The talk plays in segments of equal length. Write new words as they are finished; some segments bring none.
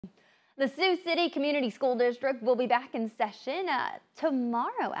The Sioux City Community School District will be back in session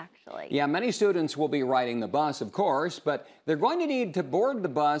tomorrow, actually. Yeah, many students will be riding the bus, of course, but they're going to need to board the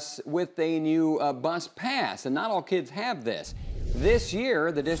bus with a new bus pass, and not all kids have this. This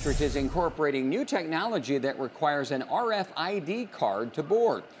year, the district is incorporating new technology that requires an RFID card to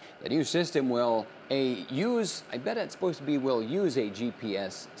board. The new system will use a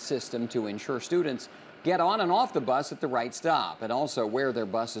GPS system to ensure students get on and off the bus at the right stop and also where their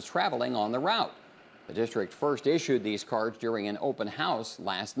bus is traveling on the route. The district first issued these cards during an open house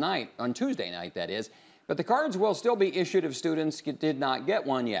last night, on Tuesday night that is, but the cards will still be issued if students did not get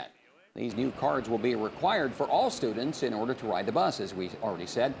one yet. These new cards will be required for all students in order to ride the bus, as we already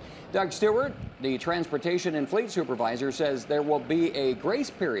said. Doug Stewart, the Transportation and Fleet Supervisor, says there will be a grace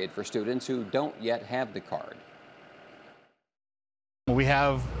period for students who don't yet have the card. We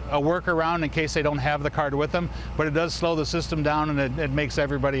have a workaround in case they don't have the card with them, but it does slow the system down, and it makes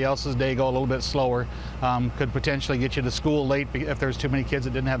everybody else's day go a little bit slower. Could potentially get you to school late if there's too many kids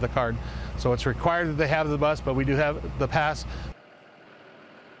that didn't have the card. So it's required that they have the bus, but we do have the pass.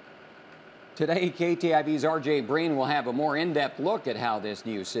 Today, KTIV's RJ Breen will have a more in-depth look at how this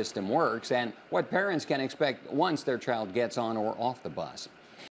new system works and what parents can expect once their child gets on or off the bus.